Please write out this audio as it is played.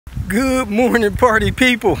Good morning, party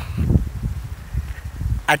people.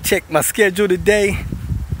 I checked my schedule today.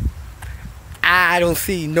 I don't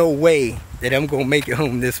see no way that I'm gonna make it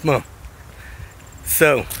home this month.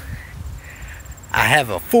 So I have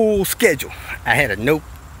a full schedule. I had a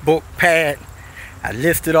notebook pad. I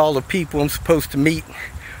listed all the people I'm supposed to meet,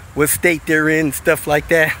 what state they're in, stuff like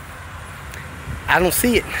that. I don't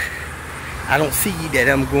see it. I don't see that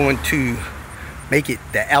I'm going to make it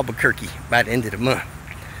to Albuquerque by the end of the month.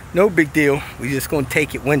 No big deal. We're just going to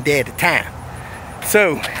take it one day at a time.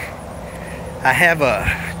 So I have a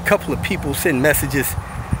couple of people send messages,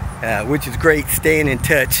 which is great, staying in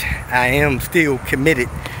touch. I am still committed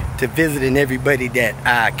to visiting everybody that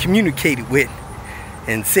I communicated with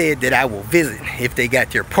and said that I will visit if they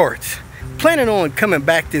got their parts. Planning on coming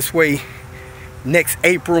back this way next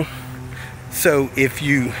April. So if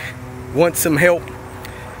you want some help,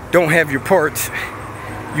 don't have your parts,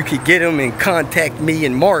 you could get them and contact me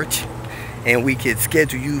in March and we could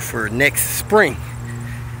schedule you for next spring.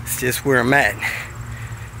 It's just where I'm at.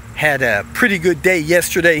 Had a pretty good day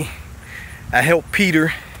yesterday. I helped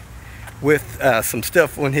Peter with some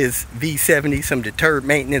stuff on his V70, some deterred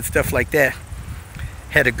maintenance, stuff like that.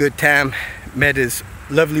 Had a good time, met his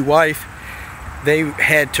lovely wife. They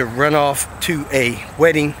had to run off to a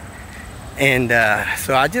wedding, and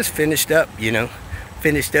so I just finished up,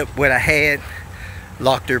 finished up what I had,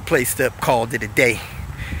 locked her place up, called it a day.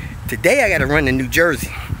 Today I got to run to New Jersey,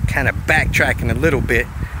 kind of backtracking a little bit,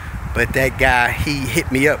 but that guy, he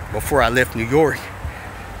hit me up before I left New York.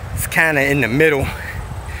 It's kind of in the middle,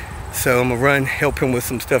 so I'm gonna run, help him with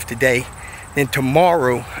some stuff today. Then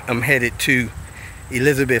tomorrow I'm headed to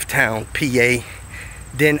Elizabethtown, PA.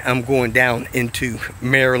 Then I'm going down into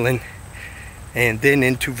Maryland, and then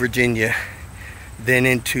into Virginia, then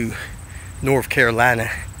into North Carolina,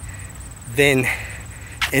 then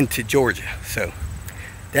into Georgia. So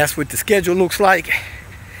that's what the schedule looks like.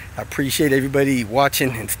 I appreciate everybody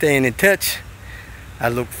watching and staying in touch. I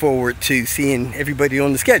look forward to seeing everybody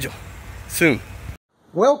on the schedule soon.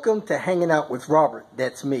 Welcome to Hanging Out with Robert,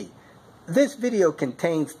 that's me. This video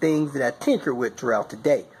contains things that I tinker with throughout the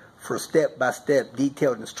day. For step-by-step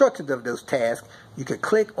detailed instructions of those tasks, you can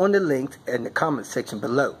click on the links in the comment section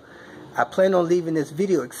below. I plan on leaving this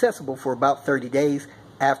video accessible for about 30 days.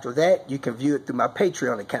 After that, you can view it through my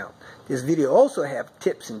Patreon account. This video also has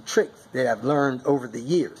tips and tricks that I've learned over the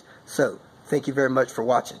years. So, thank you very much for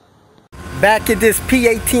watching. Back at this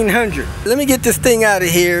P1800. Let me get this thing out of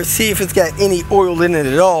here, see if it's got any oil in it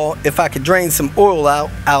at all. If I could drain some oil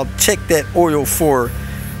out, I'll check that oil for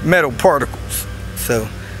metal particles. So,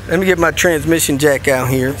 let me get my transmission jack out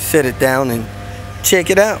here, set it down and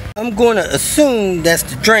check it out. I'm going to assume that's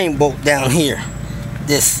the drain bolt down here.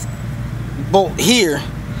 This bolt here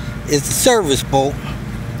is the service bolt,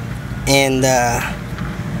 and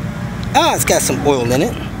it's got some oil in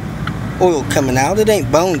it. Oil coming out. It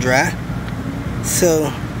ain't bone dry.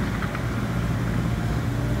 So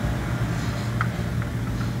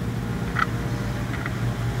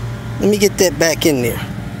let me get that back in there.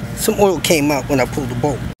 Some oil came out when I pulled the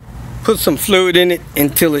bolt. Put some fluid in it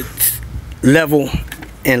until it's level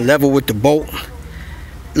with the bolt.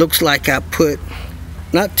 Looks like I put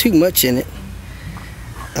not too much in it.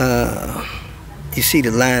 You see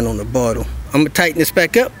the line on the bottle. I'm gonna tighten this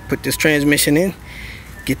back up, put this transmission in,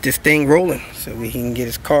 get this thing rolling so we can get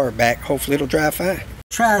his car back. Hopefully it'll drive fine.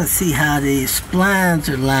 Try to see how the splines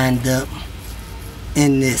are lined up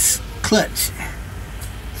in this clutch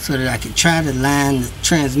so that I can try to line the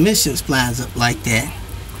transmission splines up like that.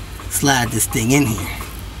 Slide this thing in here.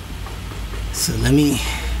 So let me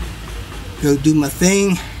go do my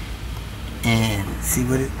thing and see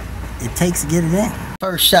what it takes to get it in.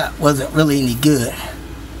 First shot wasn't really any good,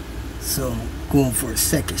 so I'm going for a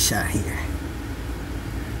second shot here.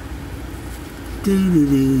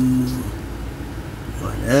 Doo-doo-doo.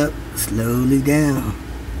 One up, slowly down.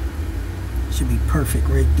 Should be perfect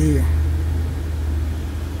right there.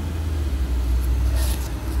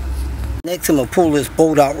 Next, I'm gonna pull this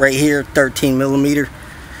bolt out right here, 13mm,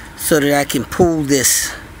 so that I can pull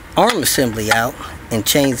this arm assembly out and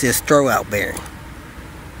change this throwout bearing.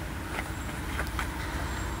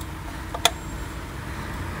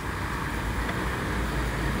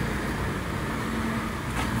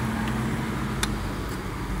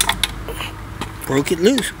 Broke it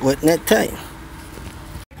loose, wasn't that tight.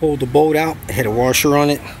 Pull the bolt out, it had a washer on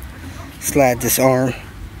it. Slide this arm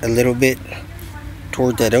a little bit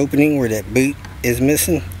toward that opening where that boot is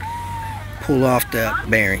missing. Pull off the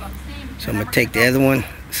bearing. So I'm gonna take the other one,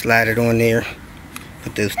 slide it on there,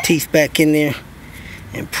 put those teeth back in there,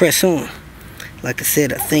 and press on. Like I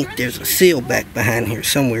said, I think there's a seal back behind here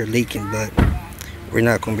somewhere leaking, but we're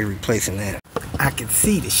not going to be replacing that. I could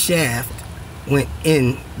see the shaft went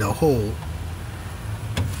in the hole.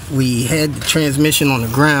 We had the transmission on the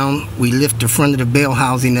ground. We lifted the front of the bell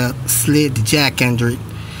housing up, slid the jack under it,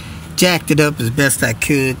 jacked it up as best I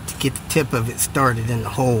could to get the tip of it started in the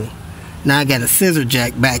hole. Now I got a scissor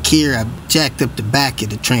jack back here. I jacked up the back of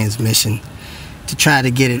the transmission to try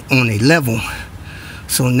to get it on a level.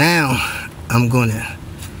 So now I'm gonna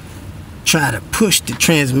try to push the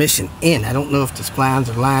transmission in. I don't know if the splines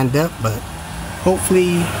are lined up, but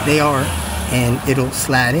hopefully they are, and it'll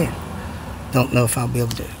slide in. Don't know if I'll be able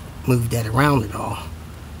to move that around at all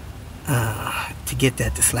to get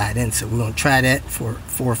that to slide in. So we're gonna try that for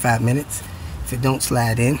 4 or 5 minutes. If it don't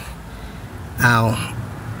slide in, I'll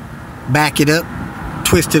back it up,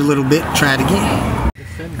 twist it a little bit, try it again.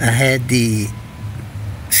 I had the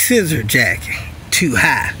scissor jack too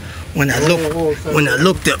high. When I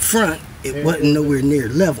looked up front, it wasn't nowhere near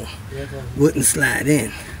level, wouldn't slide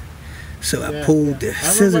in. So I pulled the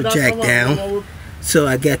scissor jack down. So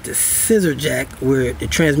I got the scissor jack where the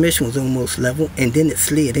transmission was almost level, and then it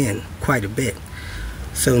slid in quite a bit.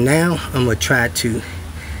 So now I'm gonna try to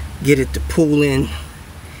get it to pull in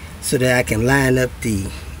so that I can line up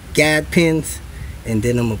the guide pins, and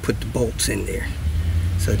then I'm gonna put the bolts in there.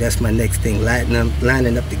 So that's my next thing,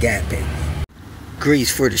 lining up the guide pins.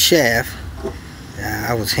 Grease for the shaft.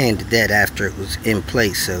 I was handed that after it was in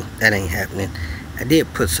place, so that ain't happening. I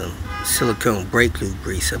did put some silicone brake lube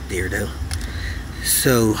grease up there though.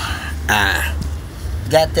 So I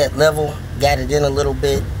got that level, got it in a little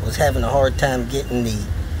bit, was having a hard time getting the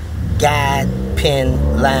guide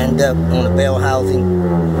pin lined up on the bell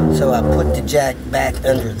housing. So I put the jack back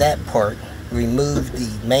under that part, removed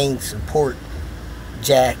the main support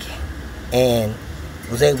jack, and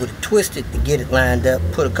was able to twist it to get it lined up,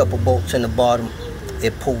 put a couple bolts in the bottom,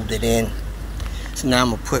 it pulled it in. So now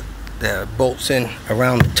I'm gonna put the bolts in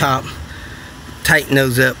around the top, tighten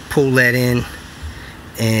those up, pull that in,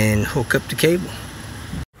 and hook up the cable.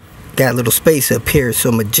 Got a little space up here, so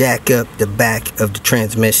I'm gonna jack up the back of the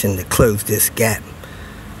transmission to close this gap.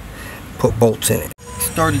 Put bolts in it.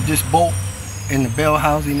 Started this bolt in the bell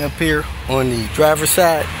housing up here on the driver's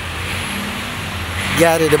side.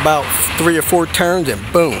 Got it about 3 or 4 turns, and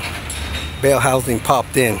boom, bell housing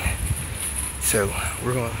popped in. So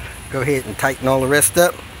we're gonna go ahead and tighten all the rest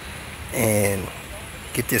up and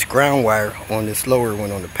get this ground wire on this lower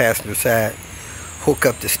one on the passenger side, hook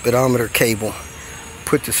up the speedometer cable,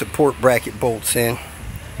 put the support bracket bolts in,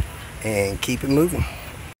 and keep it moving.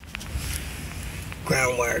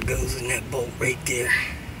 Ground wire goes in that bolt right there.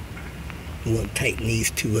 I'm gonna tighten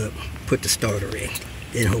these two up, put the starter in,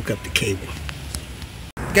 then hook up the cable.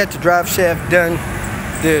 Got the drive shaft done.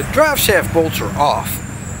 The drive shaft bolts are off,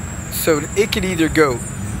 so it could either go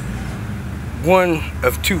one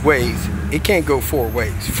of 2 ways. It can't go 4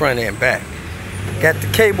 ways, front and back. Got the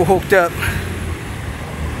cable hooked up,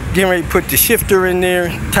 getting ready to put the shifter in there,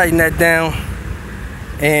 tighten that down,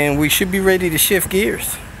 and we should be ready to shift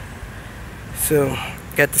gears. So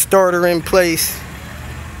got the starter in place,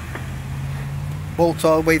 bolts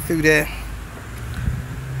all the way through that.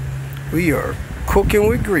 We are cooking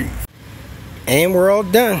with grease. And we're all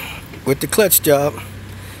done with the clutch job.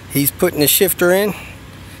 He's putting the shifter in.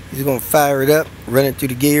 He's gonna fire it up, run it through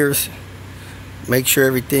the gears, make sure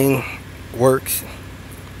everything works,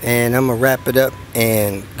 and I'm gonna wrap it up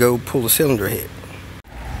and go pull the cylinder head.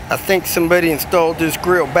 I think somebody installed this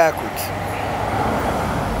grill backwards.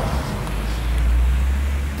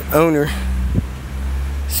 The owner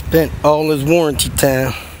spent all his warranty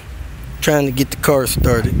time trying to get the car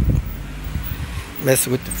started,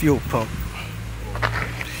 messing with the fuel pump.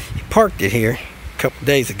 He parked it here a couple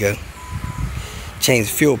days ago,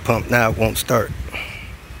 changed the fuel pump, now it won't start.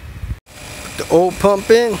 Put the oil pump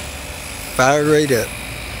in, fired right up.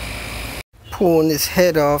 Pulling this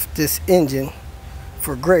head off this engine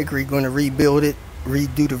for Gregory, going to rebuild it,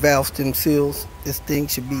 redo the valve stem seals. This thing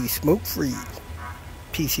should be smoke free.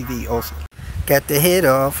 PCV also. Got the head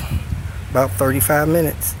off, about 35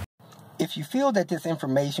 minutes. If you feel that this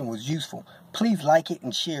information was useful, please like it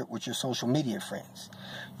and share it with your social media friends.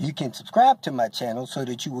 You can subscribe to my channel so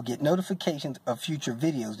that you will get notifications of future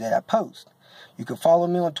videos that I post. You can follow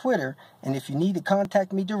me on Twitter, and if you need to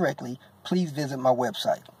contact me directly, please visit my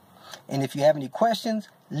website. And if you have any questions,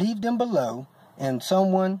 leave them below, and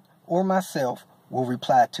someone or myself will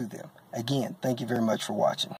reply to them. Again, thank you very much for watching.